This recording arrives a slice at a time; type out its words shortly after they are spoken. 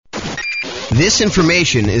This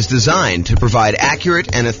information is designed to provide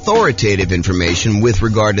accurate and authoritative information with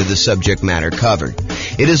regard to the subject matter covered.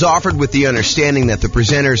 It is offered with the understanding that the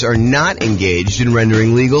presenters are not engaged in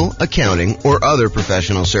rendering legal, accounting, or other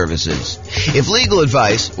professional services. If legal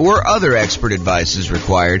advice or other expert advice is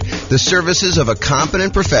required, the services of a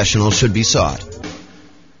competent professional should be sought.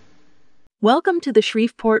 Welcome to the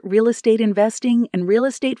Shreveport Real Estate Investing and Real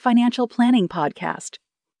Estate Financial Planning Podcast.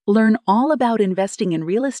 Learn all about investing in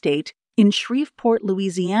real estate in Shreveport,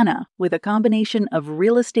 Louisiana, with a combination of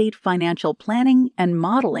real estate financial planning and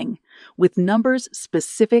modeling with numbers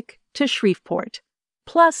specific to Shreveport,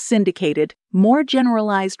 plus syndicated, more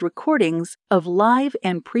generalized recordings of live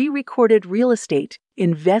and pre-recorded real estate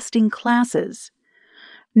investing classes.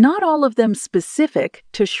 Not all of them specific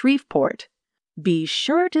to Shreveport. Be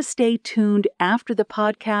sure to stay tuned after the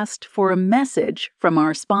podcast for a message from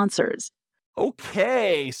our sponsors.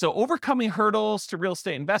 Okay, so overcoming hurdles to real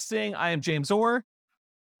estate investing. I am James Orr.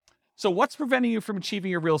 So what's preventing you from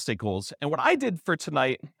achieving your real estate goals? And what I did for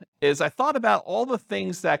tonight is I thought about all the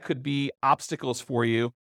things that could be obstacles for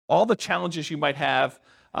you, all the challenges you might have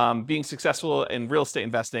being successful in real estate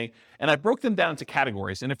investing, and I broke them down into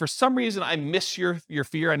categories. And if for some reason I missed your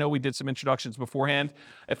fear, I know we did some introductions beforehand.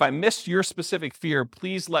 If I missed your specific fear,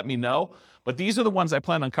 please let me know. But these are the ones I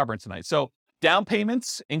plan on covering tonight. So down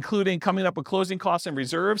payments, including coming up with closing costs and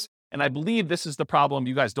reserves. And I believe this is the problem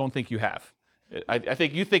you guys don't think you have. I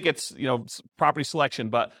think you think it's, property selection,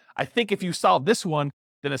 but I think if you solve this one,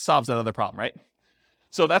 then it solves that other problem, right?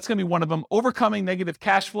 So that's going to be one of them. Overcoming negative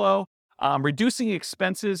cash flow, reducing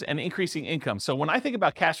expenses, and increasing income. So when I think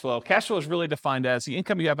about cash flow is really defined as the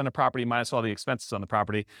income you have on a property minus all the expenses on the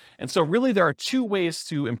property. And so really there are two ways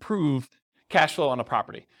to improve cash flow on a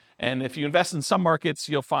property. And if you invest in some markets,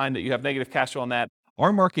 you'll find that you have negative cash flow on that.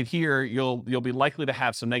 Our market here, you'll be likely to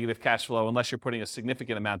have some negative cash flow unless you're putting a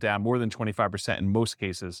significant amount down, more than 25% in most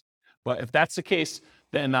cases. But if that's the case,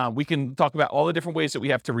 then we can talk about all the different ways that we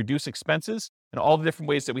have to reduce expenses and all the different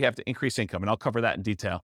ways that we have to increase income. And I'll cover that in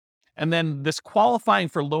detail. And then this qualifying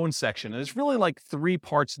for loan section, and there's really like three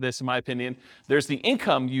parts to this, in my opinion. There's the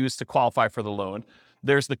income used to qualify for the loan.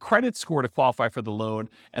 There's the credit score to qualify for the loan.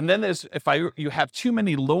 And then there's, you have too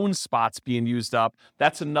many loan spots being used up,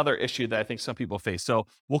 that's another issue that I think some people face. So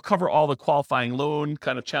we'll cover all the qualifying loan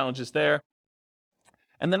kind of challenges there.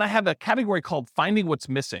 And then I have a category called finding what's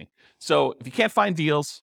missing. So if you can't find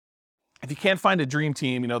deals, if you can't find a dream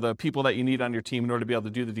team, the people that you need on your team in order to be able to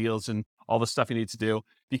do the deals and all the stuff you need to do,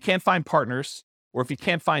 if you can't find partners, or if you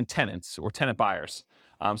can't find tenants or tenant buyers.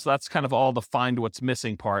 So that's kind of all the find what's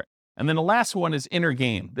missing part. And then the last one is inner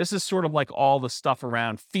game. This is sort of like all the stuff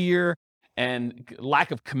around fear and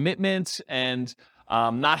lack of commitment and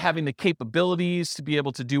not having the capabilities to be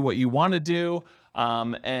able to do what you want to do,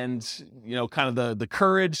 and kind of the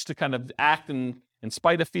courage to kind of act in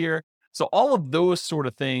spite of fear. So all of those sort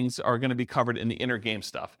of things are going to be covered in the inner game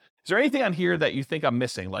stuff. Is there anything on here that you think I'm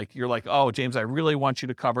missing? Like you're like, oh, James, I really want you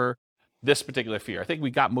to cover this particular fear. I think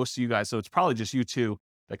we got most of you guys, so it's probably just you two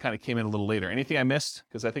that kind of came in a little later. Anything I missed?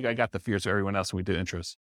 Because I think I got the fears of everyone else when we did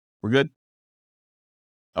intros. We're good?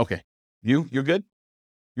 Okay. You're good?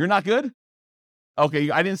 You're not good?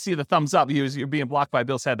 Okay, I didn't see the thumbs up. You're being blocked by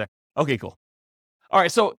Bill's head there. Okay, cool. All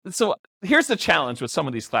right, so here's the challenge with some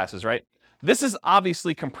of these classes, right? This is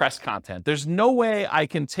obviously compressed content. There's no way I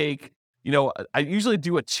can take, I usually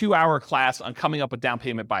do a 2-hour class on coming up with down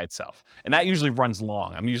payment by itself. And that usually runs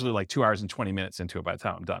long. I'm usually like 2 hours and 20 minutes into it by the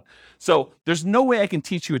time I'm done. So there's no way I can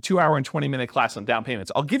teach you a 2-hour and 20-minute class on down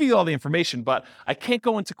payments. I'll give you all the information, but I can't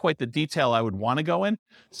go into quite the detail I would want to go in.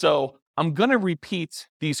 So I'm going to repeat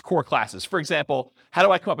these core classes. For example, how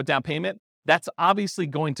do I come up with down payment? That's obviously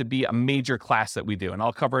going to be a major class that we do. And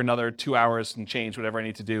I'll cover another 2 hours and change whatever I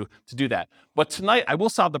need to do that. But tonight I will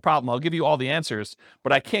solve the problem. I'll give you all the answers,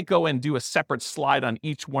 but I can't go and do a separate slide on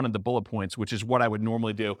each one of the bullet points, which is what I would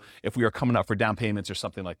normally do if we were coming up for down payments or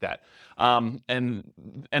something like that. And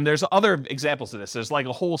there's other examples of this. There's like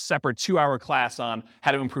a whole separate 2-hour class on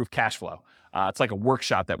how to improve cash flow. It's like a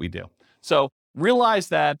workshop that we do. So realize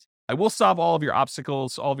that I will solve all of your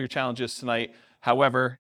obstacles, all of your challenges tonight.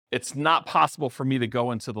 However, it's not possible for me to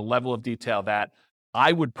go into the level of detail that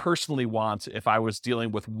I would personally want if I was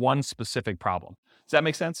dealing with one specific problem. Does that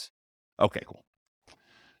make sense? Okay, cool.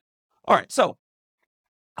 All right, so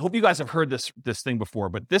I hope you guys have heard this thing before,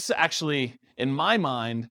 but this actually, in my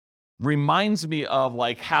mind, reminds me of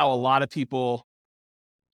like how a lot of people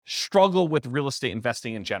struggle with real estate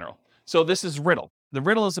investing in general. So this is riddle. The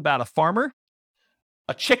riddle is about a farmer,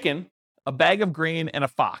 a chicken, a bag of grain, and a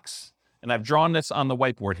fox. And I've drawn this on the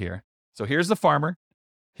whiteboard here. So here's the farmer,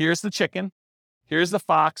 here's the chicken, here's the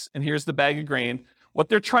fox, and here's the bag of grain. What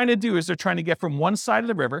they're trying to do is they're trying to get from one side of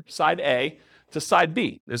the river, side A, to side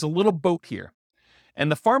B. There's a little boat here. And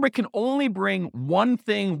the farmer can only bring one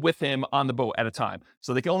thing with him on the boat at a time.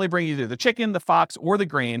 So they can only bring either the chicken, the fox, or the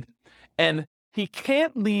grain. And he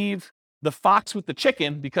can't leave the fox with the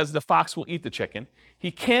chicken because the fox will eat the chicken.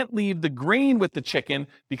 He can't leave the grain with the chicken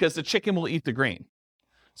because the chicken will eat the grain.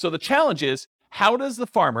 So the challenge is, how does the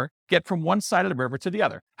farmer get from one side of the river to the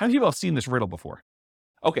other? How many people have seen this riddle before?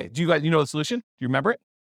 Okay, do you guys, know the solution? Do you remember it?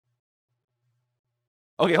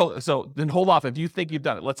 Okay, hold off if you think you've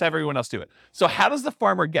done it. Let's have everyone else do it. So how does the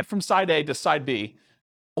farmer get from side A to side B,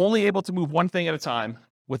 only able to move one thing at a time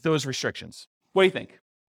with those restrictions? What do you think?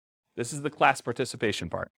 This is the class participation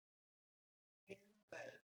part.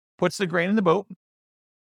 Puts the grain in the boat.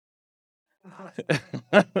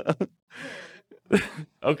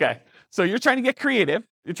 Okay, so you're trying to get creative.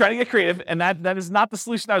 And that is not the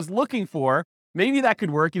solution I was looking for. Maybe that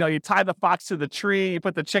could work. You tie the fox to the tree, you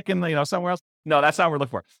put the chicken, somewhere else. No, that's not what we're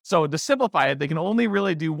looking for. So to simplify it, they can only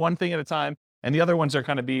really do one thing at a time, and the other ones are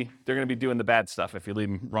going to be doing the bad stuff if you leave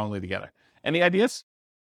them wrongly together. Any ideas?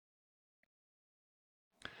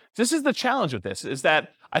 This is the challenge with this, is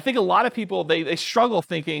that I think a lot of people, they struggle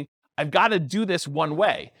thinking, I've got to do this one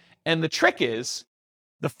way. And the trick is,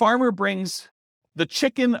 the farmer brings the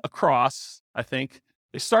chicken across, I think.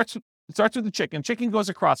 It starts with the chicken. Chicken goes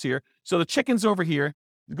across here. So the chicken's over here,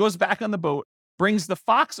 goes back on the boat, brings the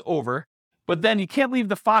fox over, but then you can't leave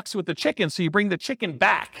the fox with the chicken, so you bring the chicken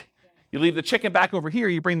back. You leave the chicken back over here,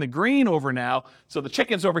 you bring the grain over now, so the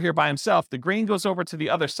chicken's over here by himself. The grain goes over to the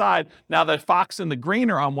other side. Now the fox and the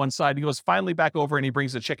grain are on one side. He goes finally back over and he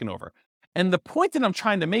brings the chicken over. And the point that I'm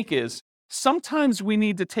trying to make is, sometimes we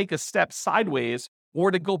need to take a step sideways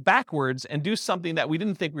or to go backwards and do something that we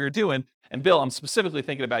didn't think we were doing. And Bill, I'm specifically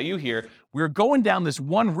thinking about you here. We're going down this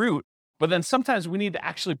one route, but then sometimes we need to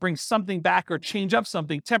actually bring something back or change up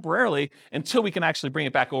something temporarily until we can actually bring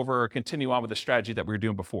it back over or continue on with the strategy that we were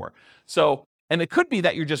doing before. So, and it could be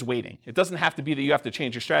that you're just waiting. It doesn't have to be that you have to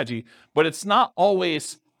change your strategy, but it's not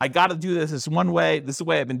always, I got to do this one way. This is the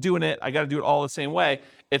way I've been doing it. I got to do it all the same way.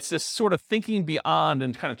 It's this sort of thinking beyond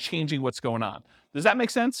and kind of changing what's going on. Does that make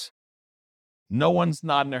sense? No one's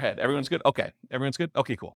nodding their head. Everyone's good? Okay. Everyone's good?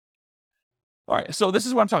 Okay, cool. All right. So this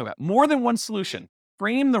is what I'm talking about. More than one solution.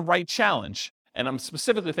 Frame the right challenge. And I'm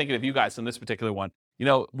specifically thinking of you guys in this particular one.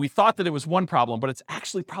 We thought that it was one problem, but it's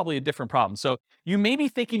actually probably a different problem. So you may be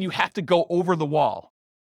thinking you have to go over the wall.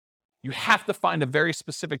 You have to find a very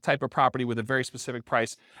specific type of property with a very specific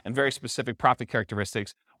price and very specific profit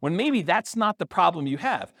characteristics, when maybe that's not the problem you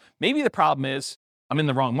have. Maybe the problem is, I'm in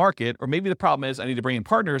the wrong market, or maybe the problem is I need to bring in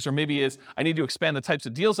partners, or maybe is I need to expand the types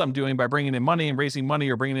of deals I'm doing by bringing in money and raising money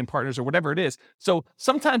or bringing in partners or whatever it is. So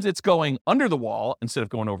sometimes it's going under the wall instead of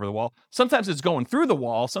going over the wall. Sometimes it's going through the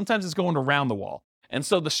wall. Sometimes it's going around the wall. And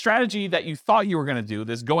so the strategy that you thought you were going to do,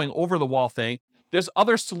 this going over the wall thing, there's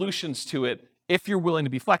other solutions to it if you're willing to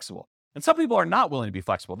be flexible. And some people are not willing to be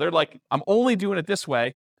flexible. They're like, I'm only doing it this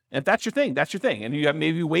way. And if that's your thing, that's your thing. And you have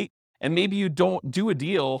maybe wait, and maybe you don't do a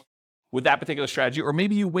deal with that particular strategy, or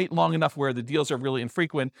maybe you wait long enough where the deals are really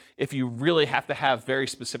infrequent if you really have to have very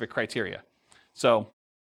specific criteria. So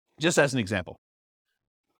just as an example.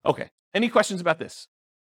 Okay, any questions about this?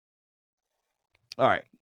 All right.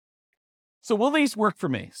 So will these work for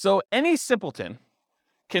me? So any simpleton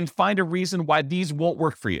can find a reason why these won't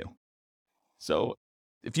work for you. So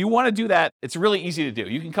if you want to do that, it's really easy to do.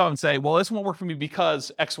 You can come and say, well, this won't work for me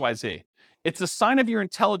because X, Y, Z. It's a sign of your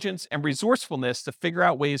intelligence and resourcefulness to figure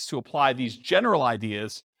out ways to apply these general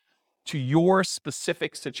ideas to your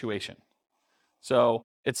specific situation. So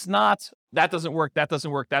it's not, that doesn't work, that doesn't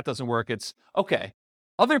work, that doesn't work. It's, okay,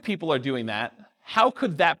 other people are doing that. How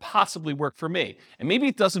could that possibly work for me? And maybe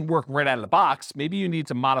it doesn't work right out of the box. Maybe you need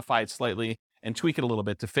to modify it slightly and tweak it a little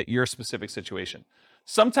bit to fit your specific situation.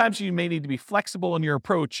 Sometimes you may need to be flexible in your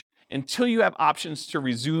approach until you have options to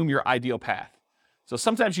resume your ideal path. So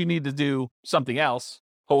sometimes you need to do something else,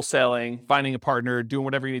 wholesaling, finding a partner, doing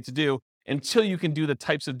whatever you need to do until you can do the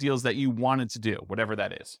types of deals that you wanted to do, whatever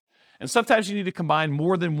that is. And sometimes you need to combine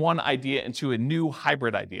more than one idea into a new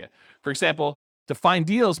hybrid idea. For example, to find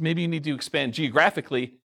deals, maybe you need to expand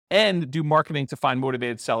geographically and do marketing to find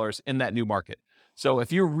motivated sellers in that new market. So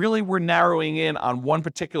if you really were narrowing in on one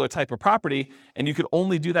particular type of property and you could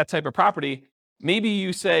only do that type of property, maybe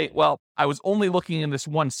you say, well, I was only looking in this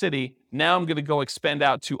one city. Now I'm going to go expand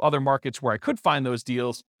out to other markets where I could find those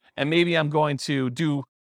deals. And maybe I'm going to do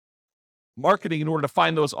marketing in order to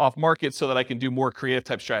find those off market so that I can do more creative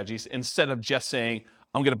type strategies instead of just saying,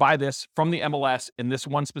 I'm going to buy this from the MLS in this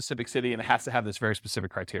one specific city and it has to have this very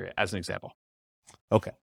specific criteria, as an example.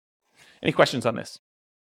 Okay. Any questions on this?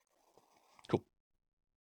 Cool.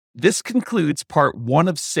 This concludes part 1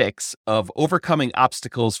 of 6 of Overcoming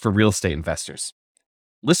Obstacles for Real Estate Investors.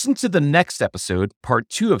 Listen to the next episode, part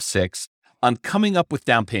 2 of 6, on coming up with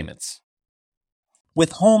down payments.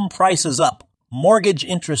 With home prices up, mortgage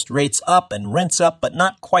interest rates up, and rents up, but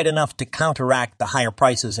not quite enough to counteract the higher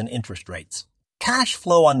prices and interest rates. Cash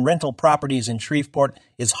flow on rental properties in Shreveport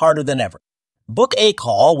is harder than ever. Book a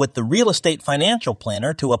call with the Real Estate Financial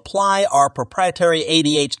Planner to apply our proprietary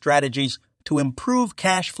 88 strategies to improve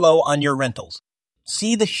cash flow on your rentals.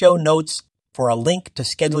 See the show notes for a link to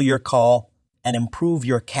schedule your call and improve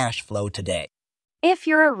your cash flow today. If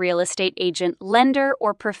you're a real estate agent, lender,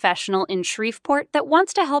 or professional in Shreveport that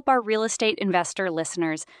wants to help our real estate investor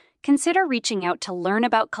listeners, consider reaching out to learn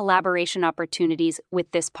about collaboration opportunities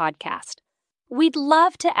with this podcast. We'd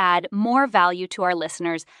love to add more value to our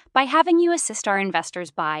listeners by having you assist our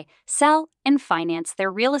investors buy, sell, and finance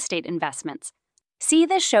their real estate investments. See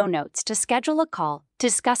the show notes to schedule a call to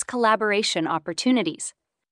discuss collaboration opportunities.